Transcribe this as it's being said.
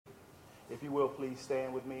If you will, please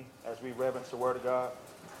stand with me as we reverence the Word of God.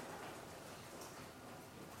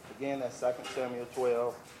 Again, that's 2 Samuel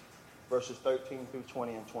 12, verses 13 through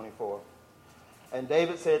 20 and 24. And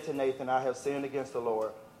David said to Nathan, I have sinned against the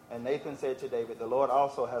Lord. And Nathan said to David, the Lord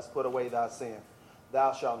also has put away thy sin.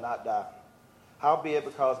 Thou shalt not die. Howbeit,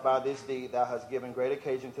 because by this deed thou hast given great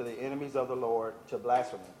occasion to the enemies of the Lord to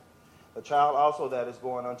blaspheme. The child also that is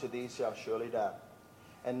born unto thee shall surely die.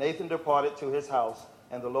 And Nathan departed to his house,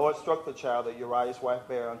 and the Lord struck the child that Uriah's wife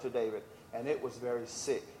bare unto David, and it was very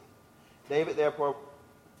sick. David therefore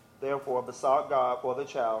besought God for the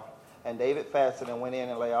child, and David fasted and went in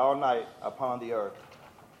and lay all night upon the earth.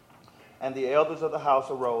 And the elders of the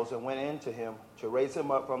house arose and went in to him to raise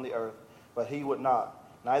him up from the earth, but he would not,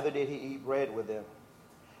 neither did he eat bread with them.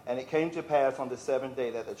 And it came to pass on the seventh day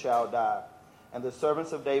that the child died. And the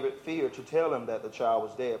servants of David feared to tell him that the child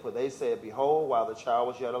was dead, for they said, Behold, while the child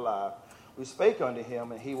was yet alive, we spake unto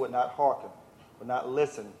him, and he would not hearken, would not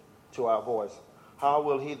listen to our voice. How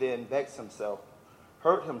will he then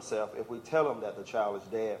hurt himself, if we tell him that the child is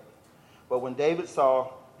dead? But when David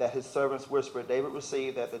saw that his servants whispered, David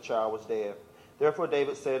received that the child was dead. Therefore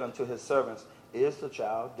David said unto his servants, Is the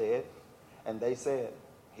child dead? And they said,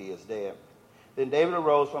 He is dead. Then David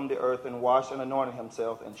arose from the earth and washed and anointed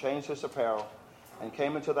himself and changed his apparel and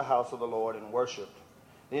came into the house of the Lord and worshipped.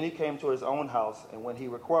 Then he came to his own house, and when he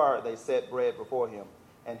required, they set bread before him,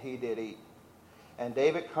 and he did eat. And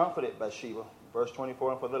David comforted Bathsheba, verse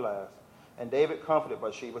 24 and for the last. And David comforted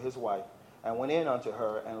Bathsheba his wife, and went in unto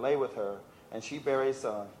her, and lay with her, and she bare a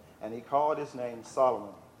son, and he called his name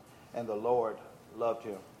Solomon, and the Lord loved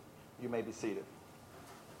him. You may be seated.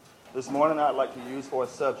 This morning I'd like to use for a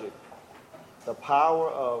subject the power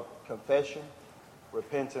of confession,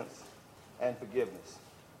 repentance, and forgiveness.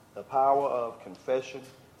 The power of confession,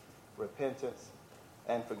 repentance,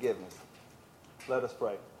 and forgiveness. Let us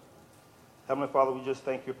pray. Heavenly Father, we just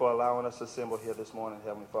thank you for allowing us to assemble here this morning,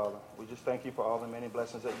 Heavenly Father. We just thank you for all the many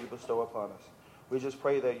blessings that you bestow upon us. We just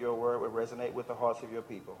pray that your word will resonate with the hearts of your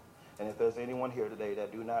people. And if there's anyone here today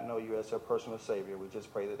that do not know you as their personal Savior, we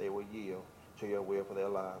just pray that they will yield to your will for their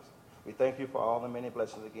lives. We thank you for all the many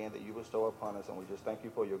blessings again that you bestow upon us, and we just thank you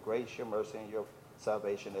for your grace, your mercy, and your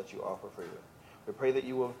salvation that you offer freely. We pray that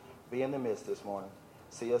you will be in the midst this morning.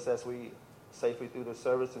 See us as we safely through the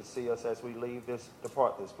service, and see us as we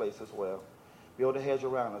depart this place as well. Build a hedge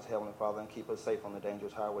around us, Heavenly Father, and keep us safe on the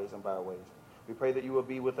dangerous highways and byways. We pray that you will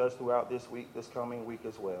be with us throughout this week, this coming week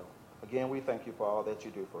as well. Again, we thank you for all that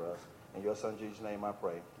you do for us. In your Son Jesus' name I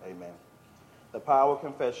pray. Amen. The power of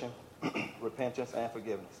confession, repentance, and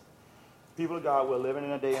forgiveness. People of God, we're living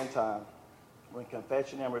in a day and time when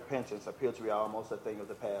confession and repentance appear to be almost a thing of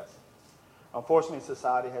the past. Unfortunately,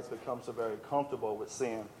 society has become so very comfortable with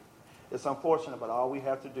sin. It's unfortunate, but all we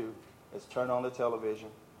have to do is turn on the television,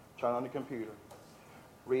 turn on the computer,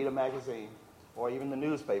 read a magazine, or even the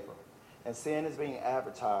newspaper, and sin is being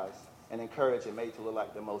advertised and encouraged and made to look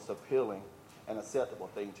like the most appealing and acceptable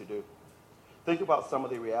thing to do. Think about some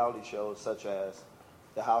of the reality shows such as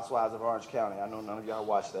The Housewives of Orange County. I know none of y'all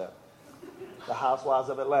watch that. The Housewives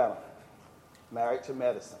of Atlanta, Married to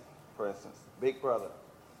Medicine, for instance, Big Brother,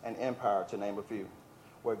 and Empire, to name a few,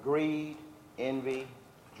 where greed, envy,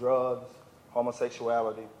 drugs,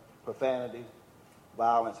 homosexuality, profanity,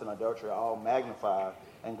 violence, and adultery are all magnified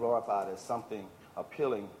and glorified as something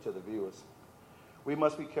appealing to the viewers. We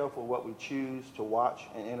must be careful what we choose to watch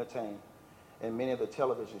and entertain in many of the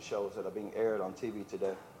television shows that are being aired on TV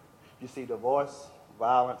today. You see divorce,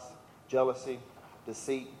 violence, jealousy,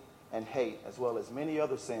 deceit, and hate, as well as many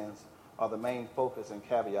other sins, are the main focus and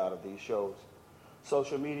caveat of these shows.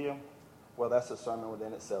 Social media, well, that's a sermon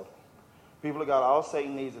within itself. People of God, all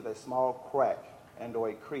Satan needs is a small crack and or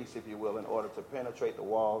a crease, if you will, in order to penetrate the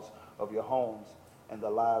walls of your homes and the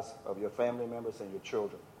lives of your family members and your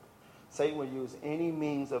children. Satan will use any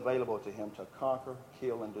means available to him to conquer,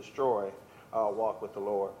 kill, and destroy our walk with the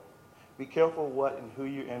Lord. Be careful what and who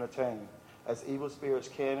you entertain, as evil spirits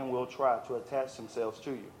can and will try to attach themselves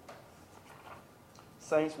to you.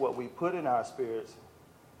 Saints, what we put in our spirits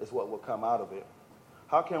is what will come out of it.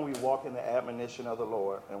 How can we walk in the admonition of the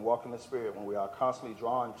Lord and walk in the Spirit when we are constantly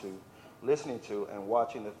drawn to, listening to, and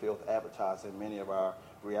watching the filth advertised in many of our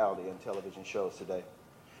reality and television shows today?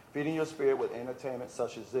 Feeding your spirit with entertainment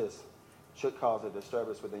such as this should cause a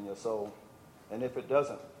disturbance within your soul. And if it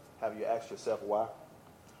doesn't, have you asked yourself why?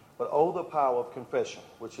 But oh, the power of confession,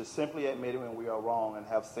 which is simply admitting when we are wrong and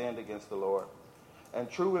have sinned against the Lord. And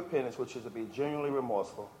true repentance, which is to be genuinely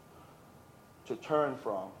remorseful, to turn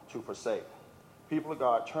from, to forsake. People of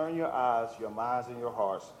God, turn your eyes, your minds, and your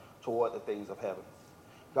hearts toward the things of heaven.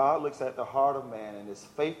 God looks at the heart of man and is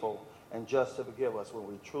faithful and just to forgive us when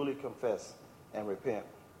we truly confess and repent.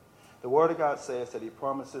 The Word of God says that he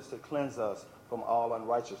promises to cleanse us from all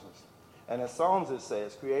unrighteousness. And in Psalms it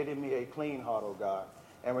says, create in me a clean heart, O God,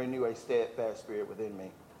 and renew a steadfast spirit within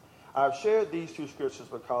me. I've shared these two scriptures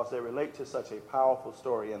because they relate to such a powerful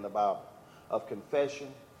story in the Bible of confession,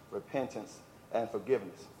 repentance, and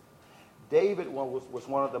forgiveness. David was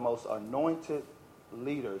one of the most anointed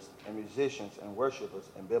leaders and musicians and worshipers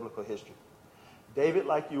in biblical history. David,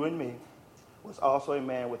 like you and me, was also a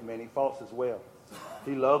man with many faults as well.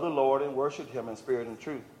 He loved the Lord and worshiped him in spirit and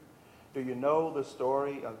truth. Do you know the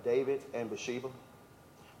story of David and Bathsheba?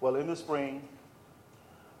 Well, in the spring,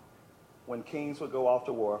 when kings would go off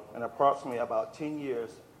to war, and approximately about 10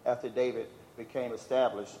 years after David became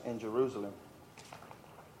established in Jerusalem,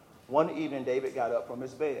 one evening David got up from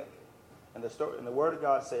his bed. And the Word of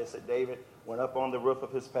God says that David went up on the roof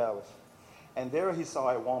of his palace. And there he saw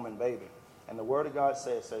a woman bathing. And the Word of God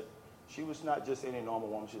says that she was not just any normal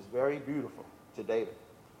woman. She was very beautiful to David.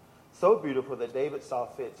 So beautiful that David saw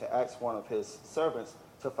fit to ask one of his servants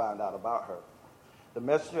to find out about her. The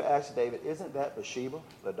messenger asked David, isn't that Bathsheba,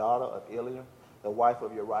 the daughter of Eliam, the wife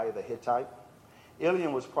of Uriah the Hittite?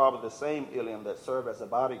 Eliam was probably the same Eliam that served as a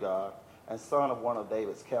bodyguard and son of one of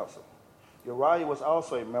David's council. Uriah was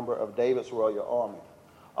also a member of David's royal army.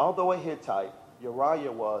 Although a Hittite,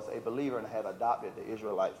 Uriah was a believer and had adopted the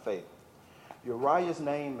Israelite faith. Uriah's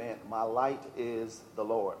name meant, my light is the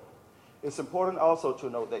Lord. It's important also to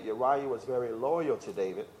note that Uriah was very loyal to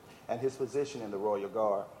David and his position in the royal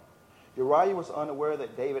guard. Uriah was unaware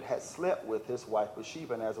that David had slept with his wife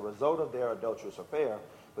Bathsheba, and as a result of their adulterous affair,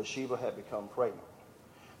 Bathsheba had become pregnant.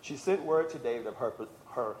 She sent word to David of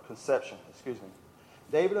her conception.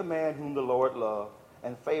 David, a man whom the Lord loved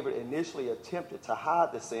and favored, initially attempted to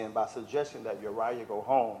hide the sin by suggesting that Uriah go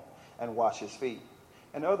home and wash his feet.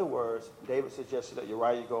 In other words, David suggested that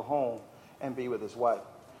Uriah go home and be with his wife.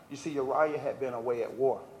 You see, Uriah had been away at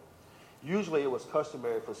war. Usually it was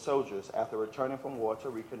customary for soldiers after returning from war to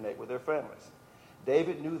reconnect with their families.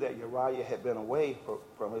 David knew that Uriah had been away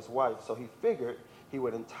from his wife, so he figured he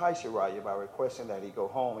would entice Uriah by requesting that he go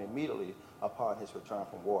home immediately upon his return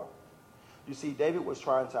from war. You see, David was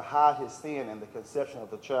trying to hide his sin in the conception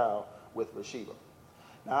of the child with Bathsheba.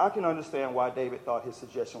 Now, I can understand why David thought his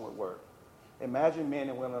suggestion would work. Imagine men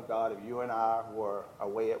and women of God, if you and I were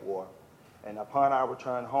away at war, and upon our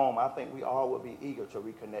return home, I think we all would be eager to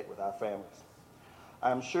reconnect with our families.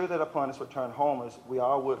 I'm sure that upon his return home, we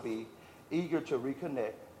all would be eager to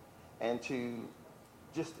reconnect and to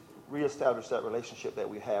just reestablish that relationship that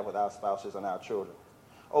we have with our spouses and our children.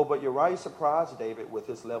 Oh, but Uriah surprised David with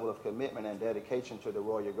his level of commitment and dedication to the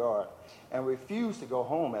royal guard and refused to go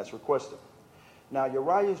home as requested. Now,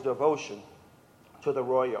 Uriah's devotion to the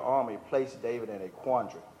royal army placed David in a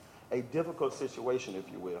quandary, a difficult situation,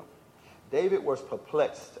 if you will. David was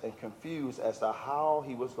perplexed and confused as to how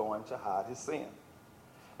he was going to hide his sin.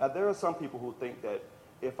 Now, there are some people who think that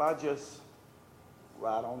if I just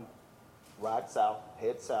ride south,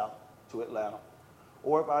 head south to Atlanta,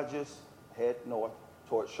 or if I just head north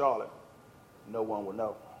towards Charlotte, no one will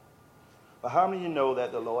know. But how many of you know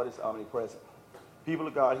that the Lord is omnipresent? People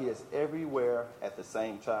of God, he is everywhere at the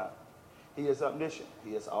same time. He is omniscient,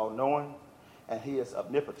 he is all-knowing, and he is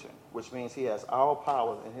omnipotent, which means he has all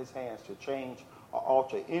power in his hands to change or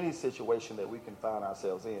alter any situation that we can find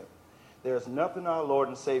ourselves in. There is nothing our Lord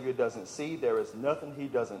and Savior doesn't see, there is nothing he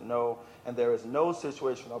doesn't know, and there is no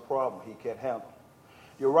situation or problem he can't handle.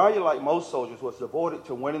 Uriah, like most soldiers, was devoted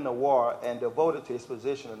to winning the war and devoted to his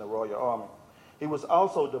position in the royal army. He was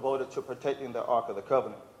also devoted to protecting the Ark of the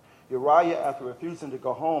Covenant. Uriah, after refusing to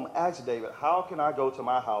go home, asked David, how can I go to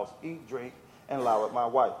my house, eat, drink, and lie with my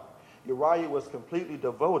wife? Uriah was completely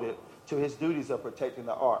devoted to his duties of protecting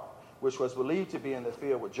the Ark, which was believed to be in the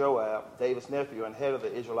field with Joab, David's nephew and head of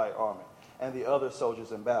the Israelite army, and the other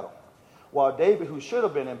soldiers in battle. While David, who should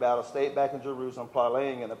have been in battle, stayed back in Jerusalem,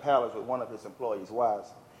 parlaying in the palace with one of his employees' wives.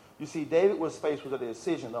 You see, David was faced with a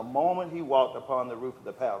decision the moment he walked upon the roof of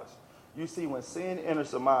the palace. You see, when sin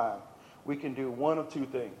enters the mind, we can do one of two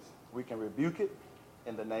things. We can rebuke it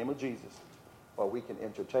in the name of Jesus, or we can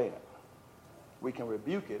entertain it. We can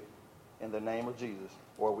rebuke it in the name of Jesus,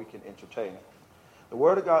 or we can entertain it. The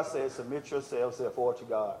Word of God says, submit yourselves therefore to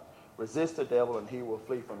God. Resist the devil, and he will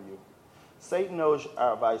flee from you. Satan knows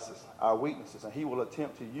our vices, our weaknesses, and he will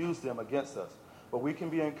attempt to use them against us. But we can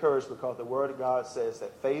be encouraged because the Word of God says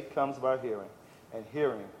that faith comes by hearing, and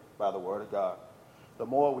hearing by the Word of God. The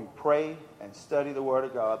more we pray and study the Word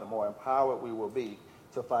of God, the more empowered we will be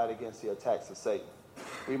to fight against the attacks of Satan.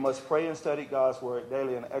 We must pray and study God's Word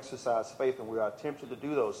daily and exercise faith, and we are tempted to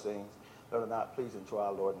do those things that are not pleasing to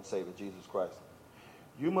our Lord and Savior, Jesus Christ.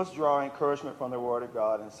 You must draw encouragement from the word of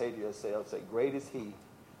God and say to yourselves that great is he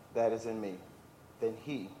that is in me than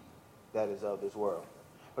he that is of this world.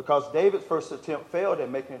 Because David's first attempt failed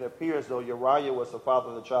at making it appear as though Uriah was the father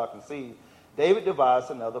of the child conceived, David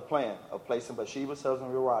devised another plan of placing Bathsheba's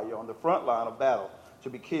husband Uriah on the front line of battle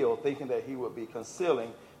to be killed, thinking that he would be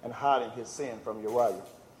concealing and hiding his sin from Uriah.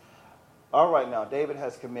 All right, now, David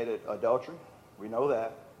has committed adultery. We know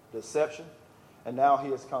that. Deception. And now he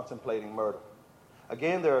is contemplating murder.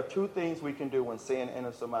 Again, there are two things we can do when sin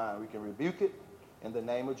enters the mind. We can rebuke it in the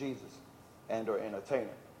name of Jesus and or entertain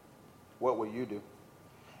it. What will you do?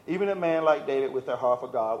 Even a man like David with the heart for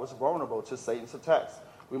God was vulnerable to Satan's attacks.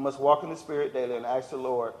 We must walk in the Spirit daily and ask the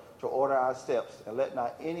Lord to order our steps and let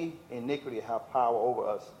not any iniquity have power over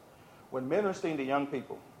us. When ministering to young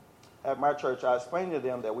people at my church, I explain to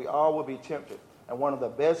them that we all will be tempted. And one of the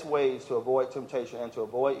best ways to avoid temptation and to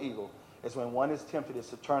avoid evil is when one is tempted is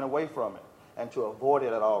to turn away from it and to avoid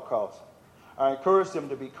it at all costs. I encourage them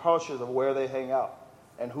to be cautious of where they hang out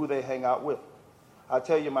and who they hang out with. I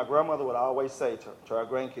tell you, my grandmother would always say to our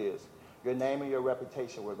grandkids, your name and your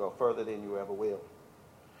reputation will go further than you ever will.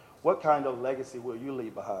 What kind of legacy will you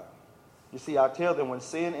leave behind? You see, I tell them when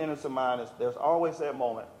sin enters the mind, there's always that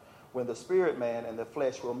moment when the spirit man and the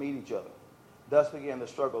flesh will meet each other. Thus begin the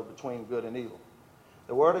struggle between good and evil.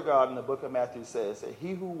 The word of God in the book of Matthew says that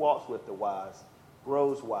he who walks with the wise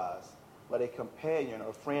grows wise, but a companion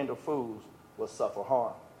or friend of fools will suffer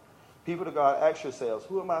harm. People of God, ask yourselves,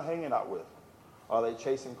 who am I hanging out with? Are they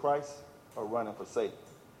chasing Christ or running for Satan?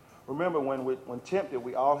 Remember, when tempted,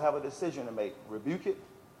 we all have a decision to make. Rebuke it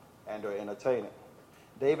and or entertain it.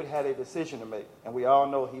 David had a decision to make, and we all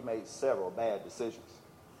know he made several bad decisions.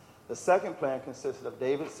 The second plan consisted of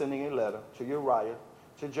David sending a letter to Uriah,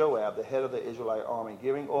 to Joab, the head of the Israelite army,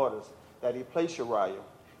 giving orders that he place Uriah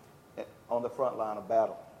on the front line of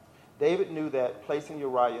battle. David knew that placing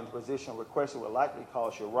Uriah in the position requested would likely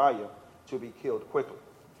cause Uriah to be killed quickly.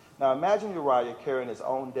 Now imagine Uriah carrying his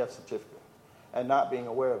own death certificate and not being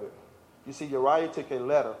aware of it. You see, Uriah took a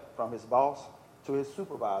letter from his boss to his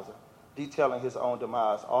supervisor detailing his own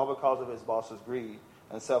demise, all because of his boss's greed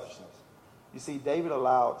and selfishness. You see, David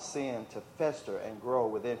allowed sin to fester and grow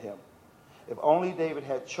within him. If only David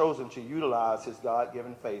had chosen to utilize his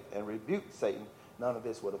God-given faith and rebuke Satan, none of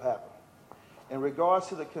this would have happened. In regards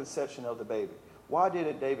to the conception of the baby, why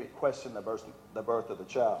didn't David question the birth of the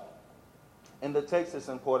child? In the text, it's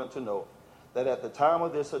important to note that at the time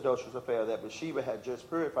of this adulterous affair, that Bathsheba had just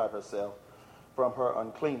purified herself from her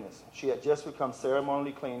uncleanness. She had just become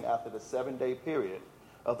ceremonially clean after the 7-day period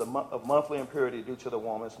of monthly impurity due to the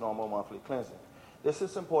woman's normal monthly cleansing. This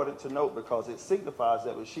is important to note because it signifies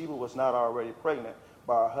that Bathsheba was not already pregnant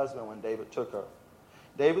by her husband when David took her.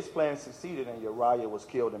 David's plan succeeded and Uriah was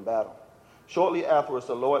killed in battle. Shortly afterwards,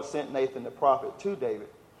 the Lord sent Nathan the prophet to David.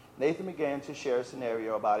 Nathan began to share a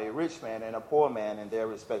scenario about a rich man and a poor man in their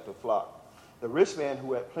respective flock. The rich man,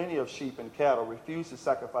 who had plenty of sheep and cattle, refused to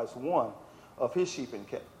sacrifice one of his sheep and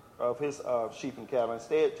cattle.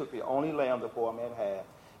 Instead, took the only lamb the poor man had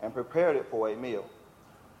and prepared it for a meal.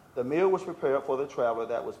 The meal was prepared for the traveler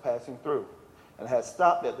that was passing through and had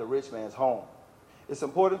stopped at the rich man's home. It's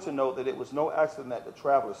important to note that it was no accident that the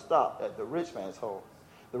traveler stopped at the rich man's home.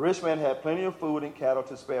 The rich man had plenty of food and cattle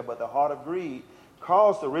to spare, but the heart of greed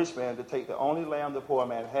caused the rich man to take the only lamb the poor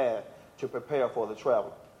man had to prepare for the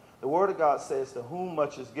traveler. The word of God says, to whom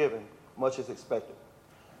much is given, much is expected.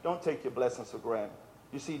 Don't take your blessings for granted.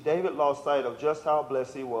 You see, David lost sight of just how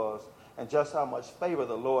blessed he was and just how much favor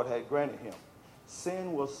the Lord had granted him.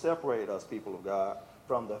 Sin will separate us, people of God,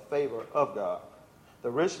 from the favor of God.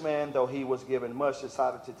 The rich man, though he was given much,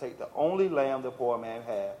 decided to take the only lamb the poor man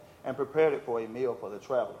had and prepared it for a meal for the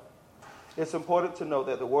traveler. It's important to note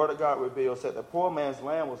that the word of God reveals that the poor man's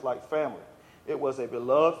lamb was like family. It was a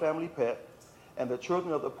beloved family pet, and the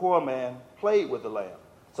children of the poor man played with the lamb.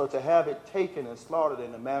 So to have it taken and slaughtered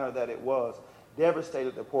in the manner that it was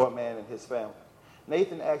devastated the poor man and his family.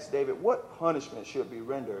 Nathan asked David what punishment should be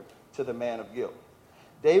rendered to the man of guilt.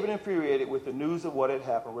 David, infuriated with the news of what had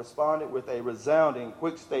happened, responded with a resounding,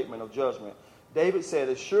 quick statement of judgment. David said,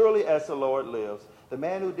 as surely as the Lord lives, the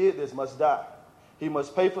man who did this must die. He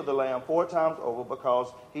must pay for the lamb 4 times over because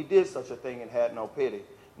he did such a thing and had no pity,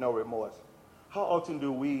 no remorse. How often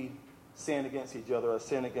do we sin against each other or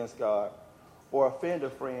sin against God or offend a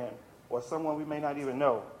friend or someone we may not even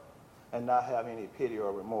know and not have any pity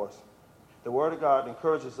or remorse? The Word of God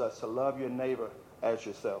encourages us to love your neighbor as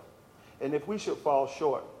yourself. And if we should fall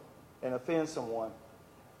short and offend someone,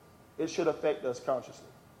 it should affect us consciously.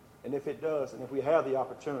 And if it does, and if we have the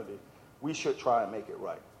opportunity, we should try and make it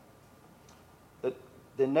right.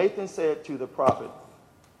 Then Nathan said to the prophet,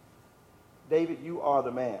 David, you are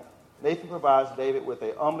the man. Nathan provides David with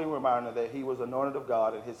a humbling reminder that he was anointed of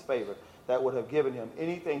God in his favor that would have given him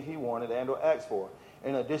anything he wanted and or asked for,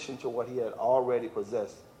 in addition to what he had already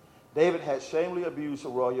possessed. David had shamefully abused the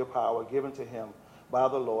royal power given to him by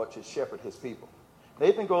the Lord to shepherd his people.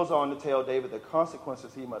 Nathan goes on to tell David the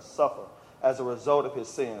consequences he must suffer as a result of his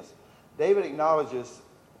sins. David acknowledges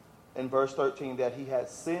in verse 13 that he had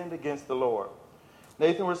sinned against the Lord.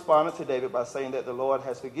 Nathan responded to David by saying that the Lord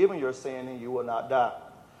has forgiven your sin and you will not die.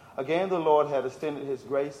 Again, the Lord had extended his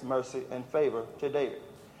grace, mercy, and favor to David.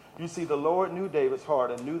 You see, the Lord knew David's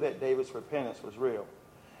heart and knew that David's repentance was real.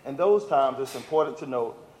 In those times, it's important to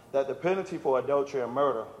note that the penalty for adultery and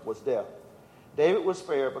murder was death. David was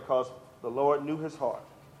spared because the Lord knew his heart.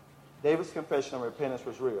 David's confession and repentance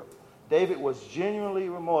was real. David was genuinely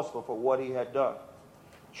remorseful for what he had done.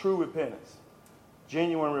 True repentance,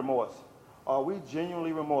 genuine remorse. Are we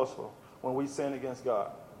genuinely remorseful when we sin against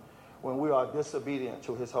God, when we are disobedient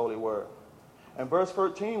to his holy word? In verse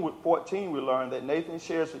 14, we learn that Nathan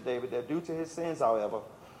shares with David that due to his sins, however,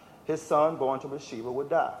 his son born to Bathsheba would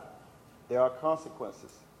die. There are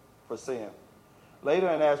consequences for sin. Later,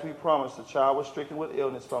 and as we promised, the child was stricken with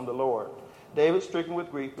illness from the Lord. David, stricken with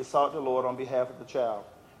grief, besought the Lord on behalf of the child.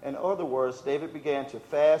 In other words, David began to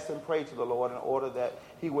fast and pray to the Lord in order that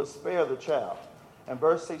he would spare the child. In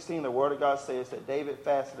verse 16, the word of God says that David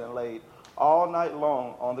fasted and laid all night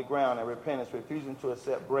long on the ground in repentance, refusing to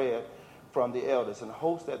accept bread from the elders in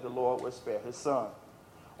hopes that the Lord would spare his son.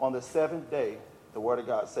 On the seventh day, the word of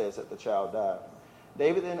God says that the child died.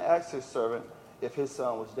 David then asked his servant if his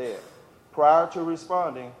son was dead. Prior to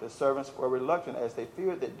responding, the servants were reluctant as they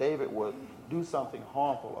feared that David would do something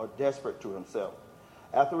harmful or desperate to himself.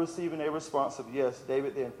 After receiving a response of yes,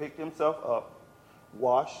 David then picked himself up,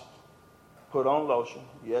 washed, put on lotion.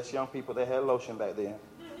 Yes, young people, they had lotion back then.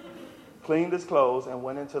 Cleaned his clothes and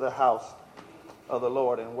went into the house of the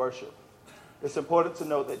Lord and worshiped. It's important to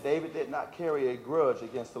note that David did not carry a grudge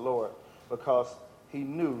against the Lord because he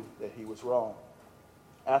knew that he was wrong.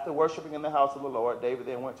 After worshiping in the house of the Lord, David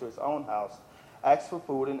then went to his own house, asked for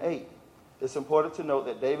food, and ate. It's important to note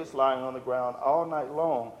that David's lying on the ground all night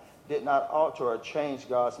long did not alter or change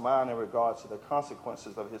God's mind in regards to the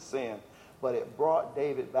consequences of his sin, but it brought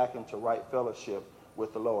David back into right fellowship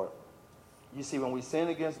with the Lord. You see, when we sin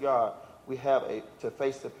against God, we have to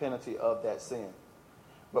face the penalty of that sin.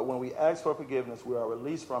 But when we ask for forgiveness, we are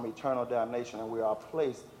released from eternal damnation and we are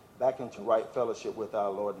placed back into right fellowship with our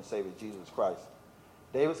Lord and Savior, Jesus Christ.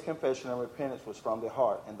 David's confession and repentance was from the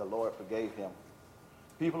heart, and the Lord forgave him.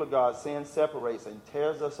 People of God, sin separates and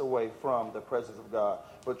tears us away from the presence of God,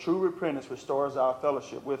 but true repentance restores our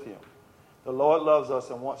fellowship with him. The Lord loves us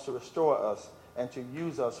and wants to restore us and to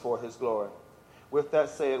use us for his glory. With that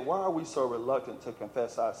said, why are we so reluctant to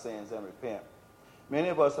confess our sins and repent? Many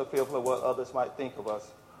of us are fearful of what others might think of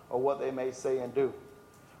us or what they may say and do.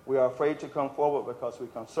 We are afraid to come forward because we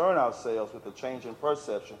concern ourselves with the change in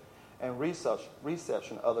perception and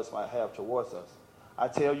reception others might have towards us. I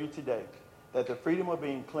tell you today that the freedom of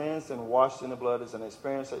being cleansed and washed in the blood is an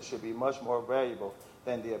experience that should be much more valuable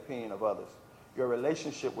than the opinion of others. Your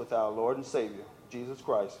relationship with our Lord and Savior, Jesus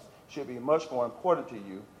Christ, should be much more important to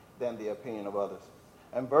you than the opinion of others.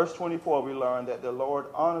 In verse 24, we learn that the Lord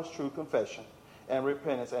honors true confession and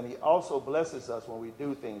repentance, and he also blesses us when we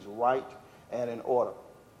do things right and in order.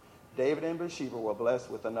 David and Bathsheba were blessed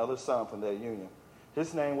with another son from their union.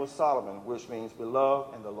 His name was Solomon, which means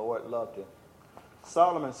beloved, and the Lord loved him.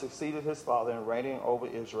 Solomon succeeded his father in reigning over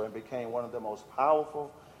Israel and became one of the most powerful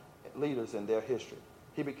leaders in their history.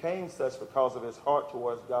 He became such because of his heart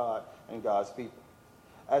towards God and God's people.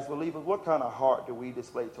 As believers, what kind of heart do we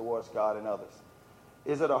display towards God and others?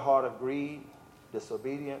 Is it a heart of greed,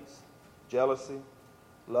 disobedience, jealousy,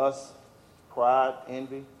 lust, pride,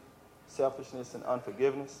 envy, selfishness, and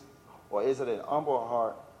unforgiveness? Or is it an humble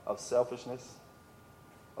heart of selfishness,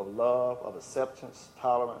 of love, of acceptance,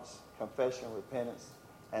 tolerance, confession, repentance,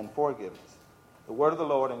 and forgiveness? The word of the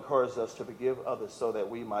Lord encourages us to forgive others so that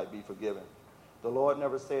we might be forgiven. The Lord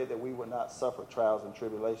never said that we would not suffer trials and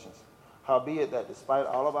tribulations. Howbeit that despite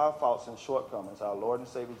all of our faults and shortcomings, our Lord and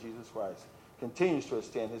Savior Jesus Christ continues to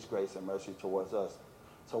extend his grace and mercy towards us.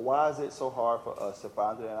 So why is it so hard for us to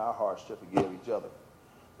find it in our hearts to forgive each other?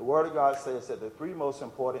 The Word of God says that the three most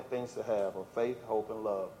important things to have are faith, hope, and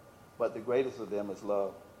love. But the greatest of them is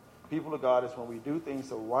love. People of God, it's when we do things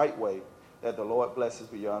the right way that the Lord blesses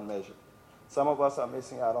beyond measure. Some of us are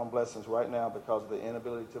missing out on blessings right now because of the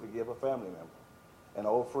inability to forgive a family member, an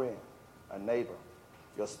old friend, a neighbor,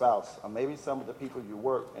 your spouse, or maybe some of the people you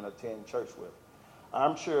work and attend church with.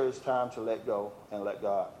 I'm sure it's time to let go and let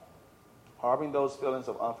God. Harboring those feelings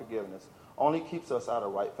of unforgiveness only keeps us out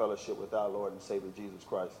of right fellowship with our Lord and Savior Jesus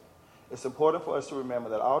Christ. It's important for us to remember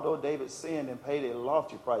that although David sinned and paid a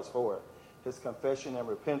lofty price for it, his confession and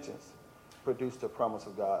repentance produced the promise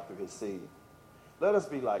of God through his seed. Let us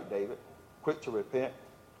be like David, quick to repent,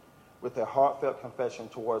 with a heartfelt confession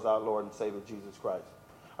towards our Lord and Savior Jesus Christ.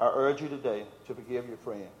 I urge you today to forgive your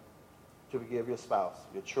friend, to forgive your spouse,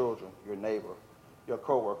 your children, your neighbor, your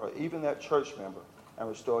coworker, even that church member, and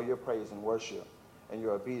restore your praise and worship and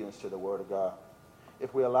your obedience to the Word of God.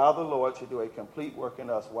 If we allow the Lord to do a complete work in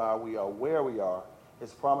us while we are where we are,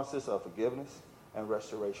 his promises of forgiveness and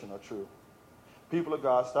restoration are true. People of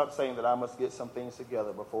God, stop saying that I must get some things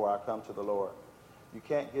together before I come to the Lord. You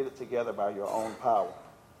can't get it together by your own power.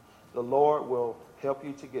 The Lord will help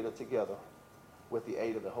you to get it together with the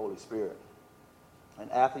aid of the Holy Spirit. And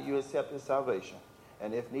after you accept his salvation,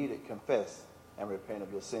 and if needed, confess and repent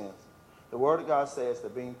of your sins. The Word of God says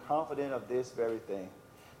that being confident of this very thing,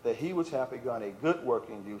 that he which hath begun a good work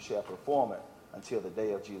in you shall perform it until the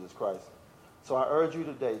day of Jesus Christ. So I urge you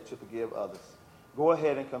today to forgive others. Go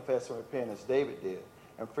ahead and confess and repent as David did,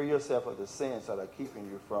 and free yourself of the sins that are keeping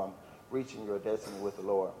you from reaching your destiny with the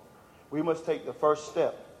Lord. We must take the first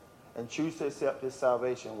step and choose to accept his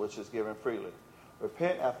salvation, which is given freely.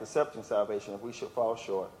 Repent after accepting salvation if we should fall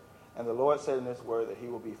short. And the Lord said in his word that he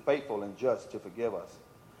will be faithful and just to forgive us.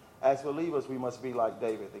 As believers, we must be like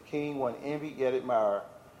David, the king, one envied yet admired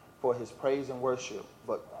for his praise and worship,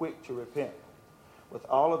 but quick to repent. With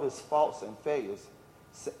all of his faults and failures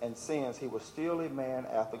and sins, he was still a man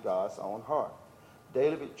after God's own heart.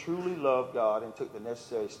 David truly loved God and took the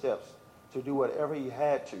necessary steps to do whatever he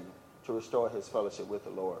had to restore his fellowship with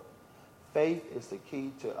the Lord. Faith is the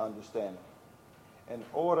key to understanding. In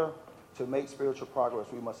order to make spiritual progress,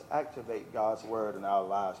 we must activate God's word in our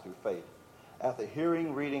lives through faith. After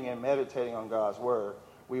hearing, reading, and meditating on God's word,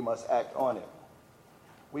 we must act on it.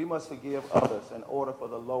 We must forgive others in order for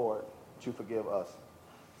the Lord to forgive us.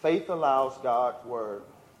 Faith allows God's word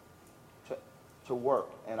to work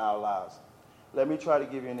in our lives. Let me try to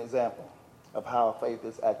give you an example of how faith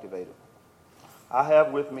is activated. I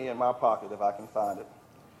have with me in my pocket, if I can find it.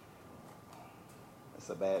 It's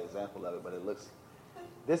a bad example of it, but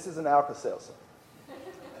this is an Alka-Seltzer.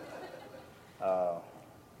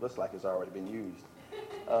 Looks like it's already been used.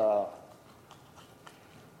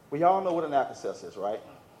 We all know what an Alka-Seltzer is, right?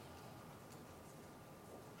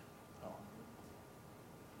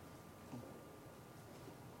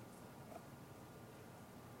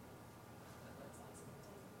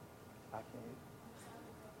 I can't.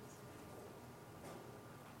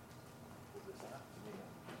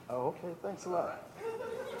 Oh, okay. Thanks a lot.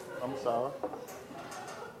 I'm sorry.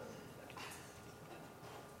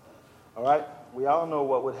 All right. We all know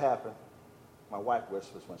what would happen. My wife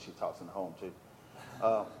whispers when she talks in the home, too.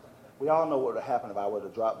 We all know what would happen if I were to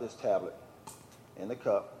drop this tablet in the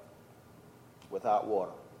cup without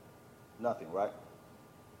water. Nothing, right?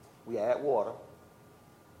 We add water,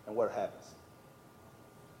 and what happens?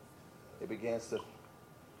 It begins to,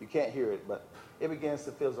 you can't hear it, but it begins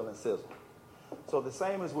to fizzle and sizzle. So the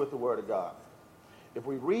same is with the Word of God. If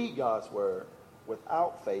we read God's Word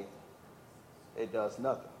without faith, it does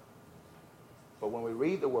nothing. But when we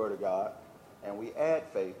read the Word of God and we add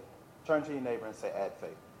faith, turn to your neighbor and say, add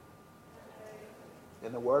faith.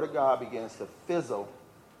 Then the Word of God begins to fizzle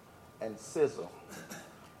and sizzle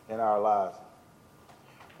in our lives.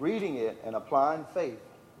 Reading it and applying faith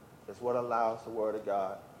is what allows the Word of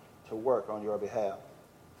God to work on your behalf.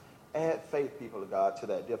 Add faith, people of God, to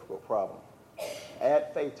that difficult problem.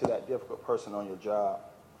 Add faith to that difficult person on your job.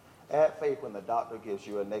 Add faith when the doctor gives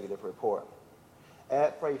you a negative report.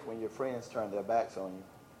 Add faith when your friends turn their backs on you.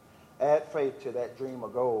 Add faith to that dream or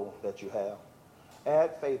goal that you have.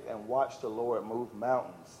 Add faith and watch the Lord move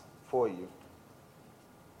mountains for you.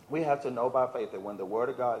 We have to know by faith that when the Word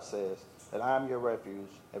of God says that I am your refuge,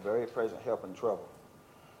 a very present help in trouble.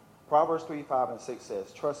 Proverbs 3:5-6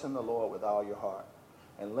 says, trust in the Lord with all your heart,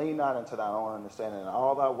 and lean not into thine own understanding. In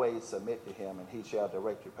all thy ways submit to him, and he shall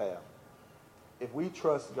direct your path. If we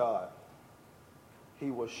trust God, he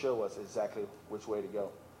will show us exactly which way to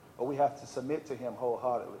go. But we have to submit to him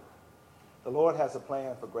wholeheartedly. The Lord has a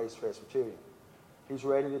plan for Grace Presbyterian. He's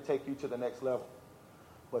ready to take you to the next level.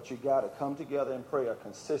 But you got to come together in prayer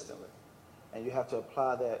consistently. And you have to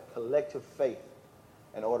apply that collective faith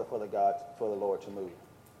in order for the Lord to move.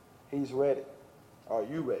 He's ready. Are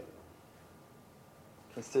you ready?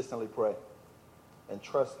 Consistently pray and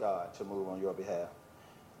trust God to move on your behalf.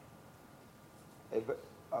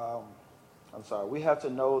 We have to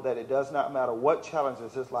know that it does not matter what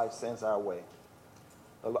challenges this life sends our way.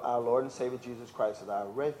 Our Lord and Savior Jesus Christ is our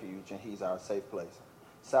refuge, and he's our safe place.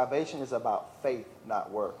 Salvation is about faith,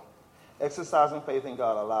 not work. Exercising faith in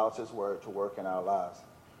God allows his word to work in our lives.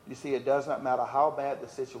 You see, it does not matter how bad the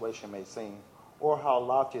situation may seem or how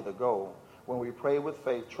lofty the goal. When we pray with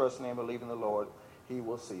faith, trusting and believing the Lord, he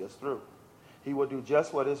will see us through. He will do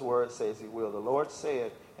just what his word says he will. The Lord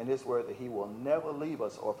said in his word that he will never leave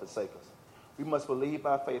us or forsake us. We must believe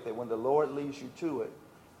by faith that when the Lord leads you to it,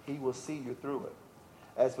 he will see you through it.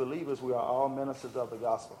 As believers, we are all ministers of the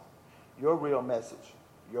gospel. Your real message,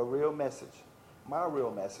 my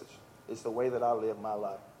real message, is the way that I live my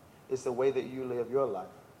life. It's the way that you live your life.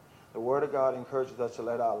 The Word of God encourages us to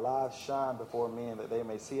let our lives shine before men that they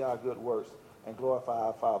may see our good works and glorify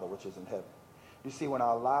our Father which is in heaven. You see, when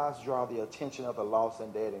our lives draw the attention of the lost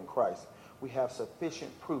and dead in Christ, we have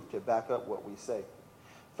sufficient proof to back up what we say.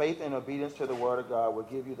 Faith and obedience to the Word of God will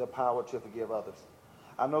give you the power to forgive others.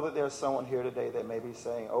 I know that there's someone here today that may be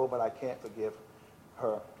saying, oh, but I can't forgive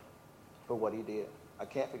her for what he did. I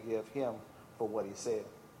can't forgive him for what he said.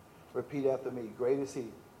 Repeat after me. Great is he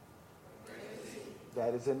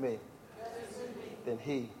that is in me than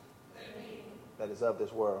he that is of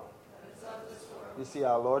this world. You see,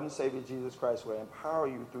 our Lord and Savior Jesus Christ will empower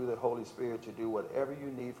you through the Holy Spirit to do whatever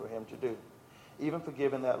you need for him to do, even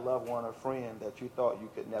forgiving that loved one or friend that you thought you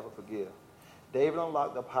could never forgive. David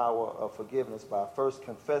unlocked the power of forgiveness by first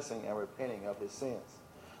confessing and repenting of his sins.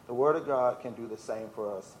 The Word of God can do the same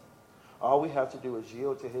for us. All we have to do is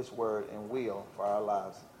yield to his word and will for our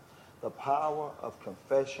lives. The power of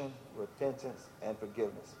confession, repentance, and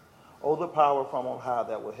forgiveness. Oh, the power from on high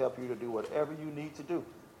that will help you to do whatever you need to do.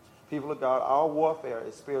 People of God, our warfare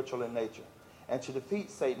is spiritual in nature. And to defeat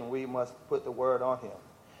Satan, we must put the word on him.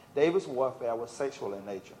 David's warfare was sexual in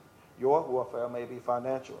nature. Your warfare may be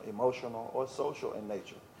financial, emotional, or social in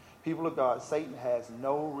nature. People of God, Satan has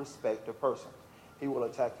no respect to person. He will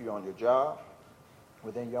attack you on your job,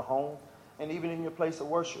 within your home, and even in your place of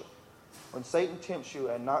worship. When Satan tempts you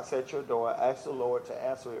and knocks at your door, ask the Lord to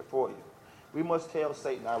answer it for you. We must tell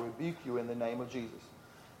Satan, I rebuke you in the name of Jesus.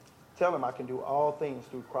 Tell him I can do all things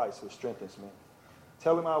through Christ, which strengthens me.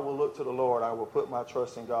 Tell him I will look to the Lord. I will put my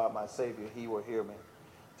trust in God, my Savior. He will hear me.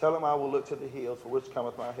 Tell him I will look to the hills, for which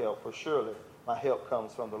cometh my help. For surely my help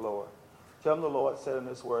comes from the Lord. Tell him the Lord said in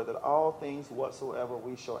his word that all things whatsoever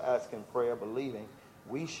we shall ask in prayer, believing,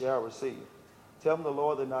 we shall receive. Tell him the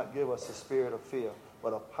Lord did not give us a spirit of fear,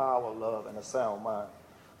 but of power, love, and a sound mind.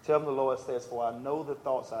 Tell him the Lord says, for I know the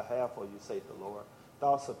thoughts I have for you, saith the Lord,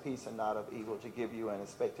 thoughts of peace and not of evil, to give you an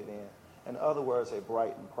expected end. In other words, a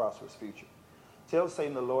bright and prosperous future. Tell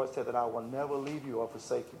Satan the Lord said that I will never leave you or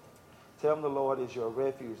forsake you. Tell him the Lord is your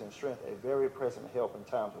refuge and strength, a very present help in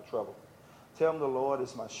times of trouble. Tell him the Lord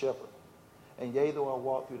is my shepherd. And yea, though I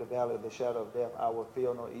walk through the valley of the shadow of death, I will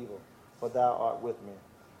fear no evil, for thou art with me.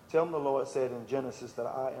 Tell him the Lord said in Genesis that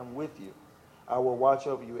I am with you. I will watch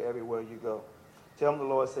over you everywhere you go. Tell him the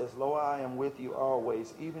Lord says, lo, I am with you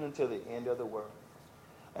always, even until the end of the world.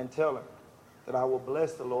 And tell him that I will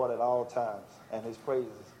bless the Lord at all times, and his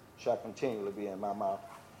praises shall continually be in my mouth.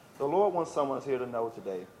 The Lord wants someone here to know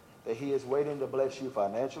today that he is waiting to bless you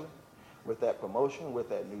financially, with that promotion, with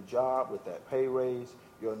that new job, with that pay raise,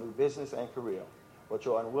 your new business and career. But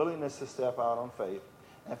your unwillingness to step out on faith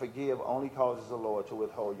and forgive only causes the Lord to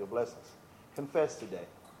withhold your blessings. Confess today.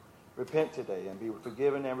 Repent today and be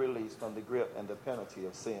forgiven and released from the grip and the penalty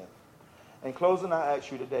of sin. In closing, I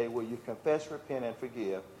ask you today, will you confess, repent, and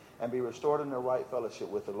forgive and be restored in the right fellowship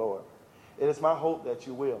with the Lord? It is my hope that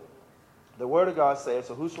you will. The Word of God says,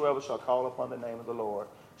 so whosoever shall call upon the name of the Lord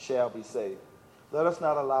shall be saved. Let us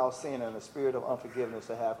not allow sin and the spirit of unforgiveness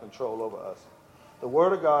to have control over us. The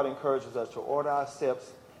Word of God encourages us to order our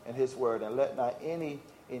steps in his word and let not any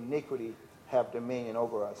iniquity have dominion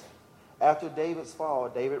over us. After David's fall,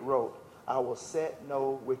 David wrote, I will set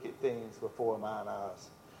no wicked things before mine eyes.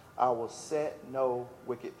 I will set no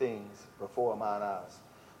wicked things before mine eyes.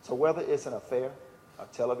 So whether it's an affair, a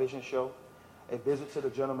television show, a visit to the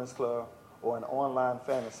gentleman's club, or an online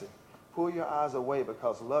fantasy, pull your eyes away,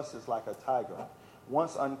 because lust is like a tiger.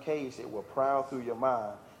 Once uncaged, it will prowl through your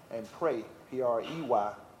mind and prey,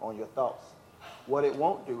 P-R-E-Y, on your thoughts. What it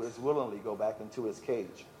won't do is willingly go back into its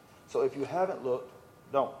cage. So if you haven't looked,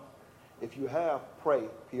 don't. If you have, pray,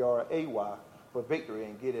 P-R-A-Y, for victory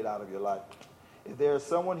and get it out of your life. If there is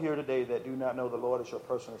someone here today that do not know the Lord as your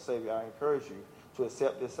personal Savior, I encourage you to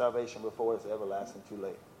accept this salvation before it's everlasting too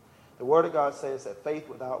late. The Word of God says that faith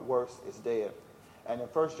without works is dead. And in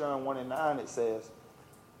 1 John 1:9 it says,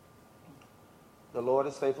 the Lord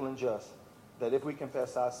is faithful and just, that if we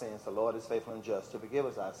confess our sins, the Lord is faithful and just to forgive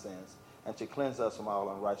us our sins and to cleanse us from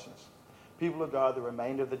all unrighteousness. People of God, the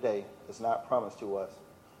remainder of the day is not promised to us,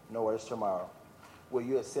 nor is tomorrow. Will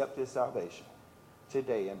you accept this salvation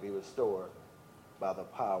today and be restored by the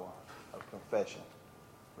power of confession,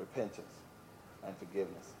 repentance, and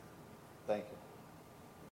forgiveness. Thank you.